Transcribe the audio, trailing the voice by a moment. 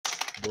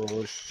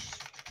Bullsh.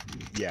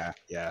 Yeah.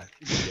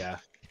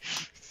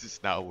 It's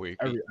just not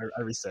working.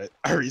 I reset.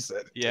 I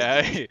reset.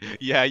 Yeah,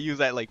 yeah, I use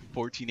that like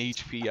 14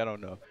 HP. I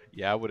don't know.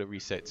 Yeah, I would have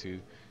reset too.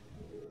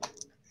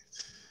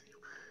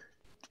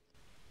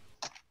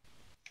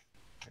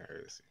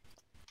 Alright, let's see.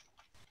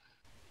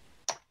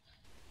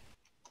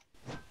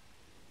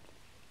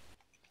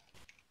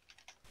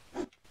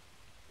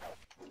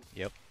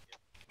 Yep.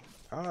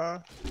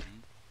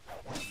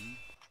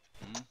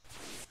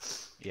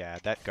 Yeah,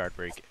 that guard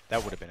break,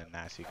 that would have been a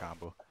nasty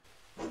combo.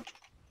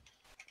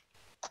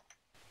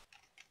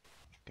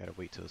 Gotta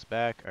wait till it's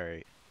back.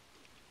 Alright.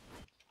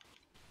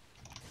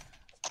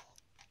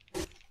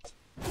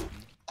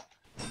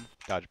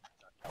 Dodge.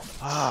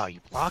 Ah,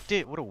 you blocked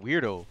it? What a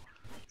weirdo.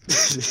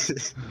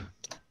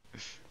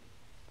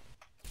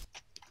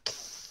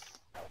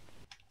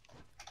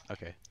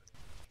 Okay.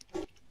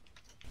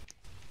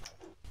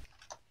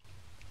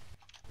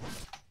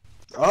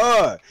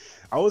 Oh,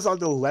 I was on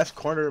the left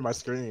corner of my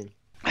screen.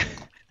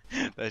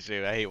 That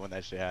shit, I hate when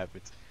that shit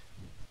happens.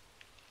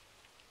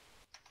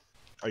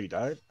 Oh, you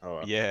died?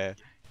 Oh, Yeah.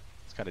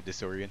 It's kind of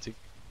disorienting.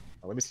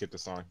 oh, let me skip the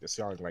song. The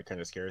song like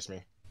kind of scares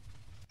me.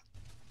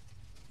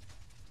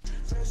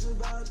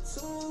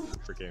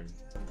 Freaking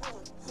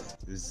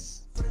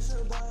this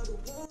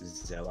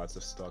Zealots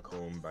of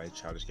Stockholm by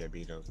Childish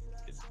Gambino.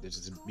 There's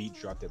this beat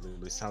drop that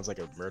literally sounds like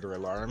a murder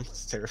alarm.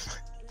 It's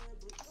terrifying.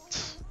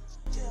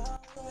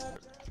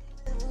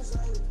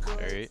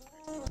 Alright.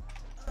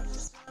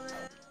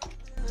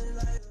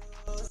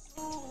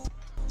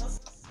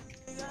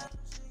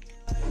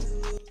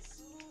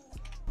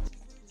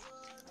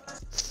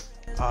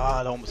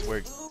 Ah, that almost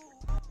worked.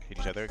 Hit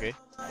each other, okay?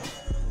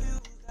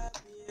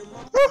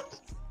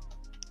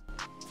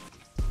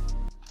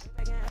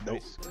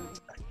 Nope. Nice.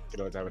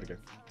 Get on that one again.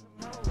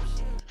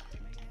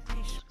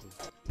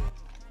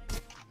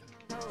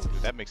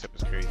 Dude, that mix up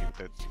is crazy with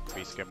the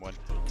base chem one.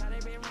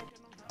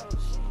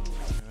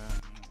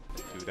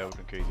 Dude, that would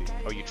have been crazy.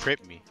 Oh, you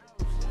tripped me.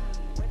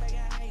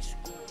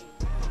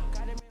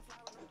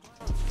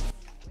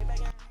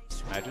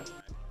 Imagine.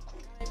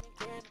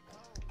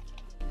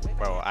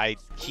 Bro, I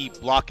keep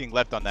blocking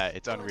left on that.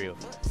 It's unreal.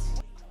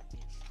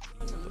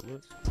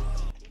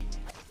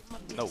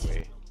 No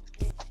way.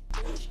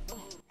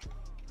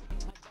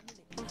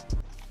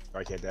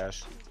 I can't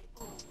dash.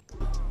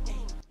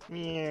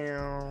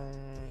 Meow.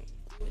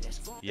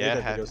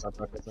 Yeah.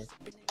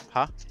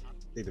 Huh? I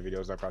think the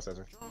video's not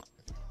processing.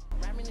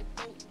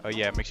 Oh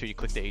yeah, make sure you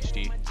click the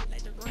HD.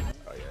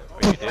 Oh yeah. Oh,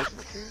 you did?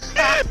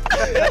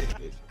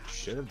 It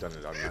should have done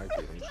it on my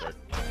Let me check.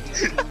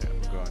 Yeah,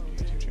 we'll go on the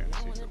YouTube channel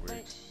see if it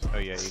works. Oh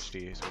yeah,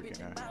 HD is working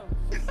now.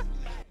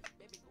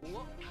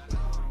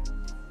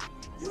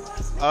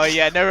 Oh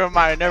yeah, never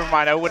mind.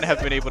 I wouldn't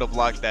have been able to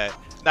block that.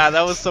 Nah,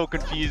 that was so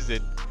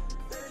confusing.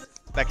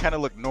 That kind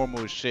of looked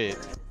normal as shit.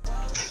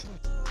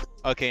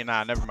 Okay,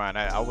 nah, never mind.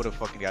 I would have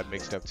fucking got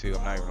mixed up too.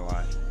 I'm not even gonna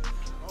lie.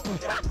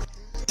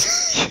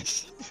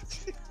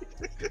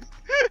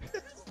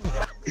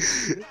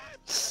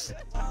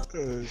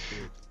 Oh,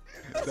 shit.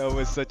 That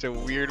was such a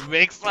weird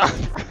mix-up.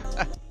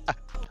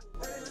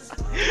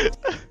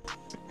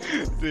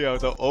 Yo,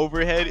 the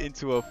overhead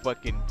into a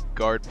fucking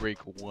guard break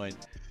one.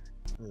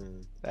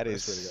 That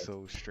is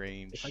so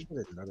strange. If I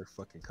get another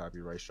fucking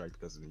copyright strike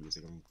because of the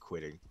music, I'm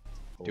quitting.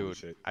 Holy Dude,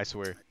 shit. I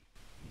swear.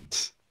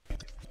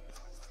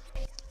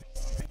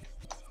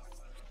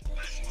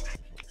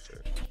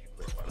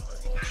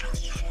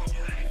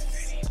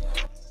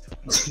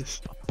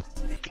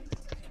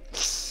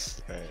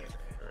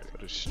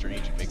 What a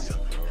strange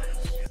mix-up, bro.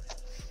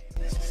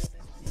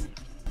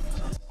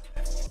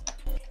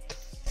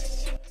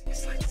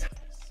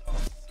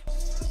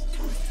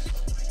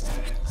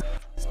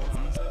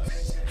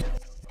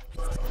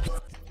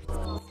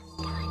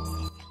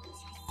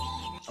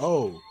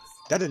 Oh,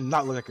 that did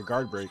not look like a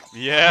guard break.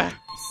 Yeah.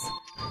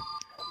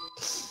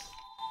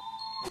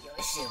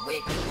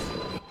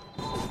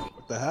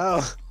 What the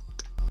hell?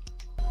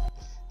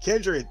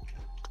 Kindred!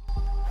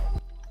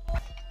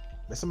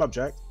 Mess him up,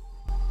 Jack.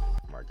 Oh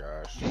my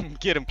gosh.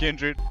 Get him,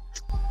 Kindred.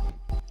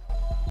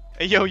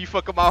 Hey, yo, you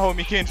fucking my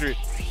homie, Kindred.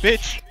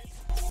 Bitch.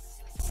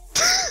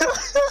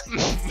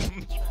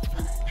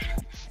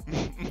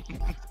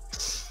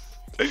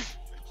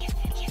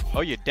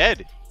 Oh, you're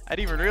dead. I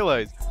didn't even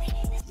realize.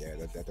 Yeah,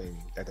 that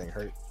thing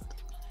hurt.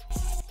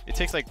 It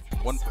takes like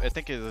one. I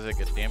think it was like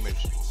a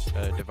damage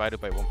divided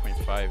by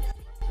 1.5.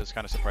 So it's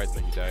kind of surprising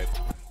that you died.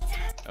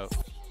 Oh,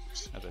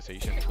 as I say, you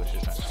shouldn't glitch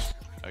this time.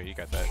 Oh, you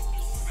got that.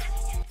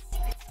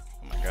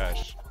 Oh my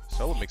gosh,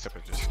 solo mix-up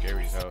is just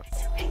scary as hell.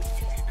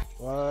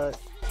 What?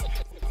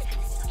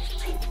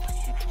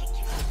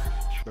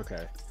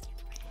 Okay.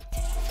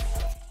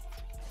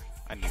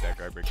 I need that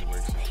guard break to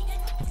work.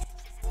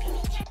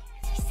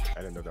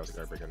 I didn't know that was a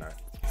guard break or not.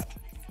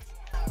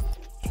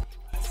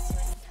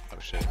 Oh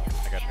shit,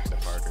 I gotta mix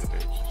that bar right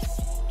there.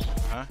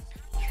 Huh?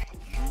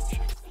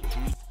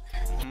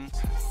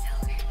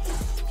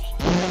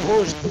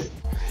 Oh shit!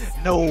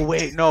 No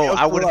way, no,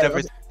 I would have never.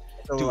 It's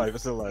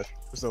still alive.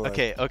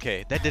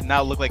 Okay, that did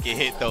not look like it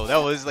hit though. That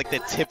was like the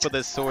tip of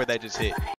the sword that just hit.